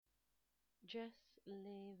Jess,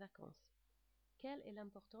 les vacances. Quelle est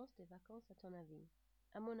l'importance des vacances à ton avis?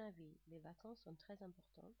 À mon avis, les vacances sont très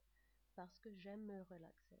importantes parce que j'aime me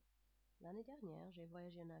relaxer. L'année dernière, j'ai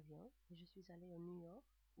voyagé en avion et je suis allée au New York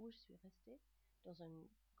où je suis restée dans un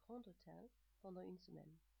grand hôtel pendant une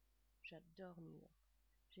semaine. J'adore New York.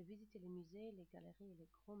 J'ai visité les musées, les galeries et les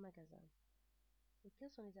grands magasins. Et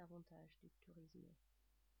quels sont les avantages du tourisme?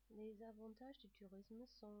 Les avantages du tourisme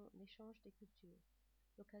sont l'échange des cultures,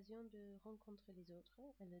 l'occasion de rencontrer les autres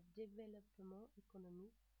et le développement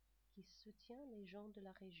économique qui soutient les gens de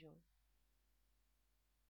la région.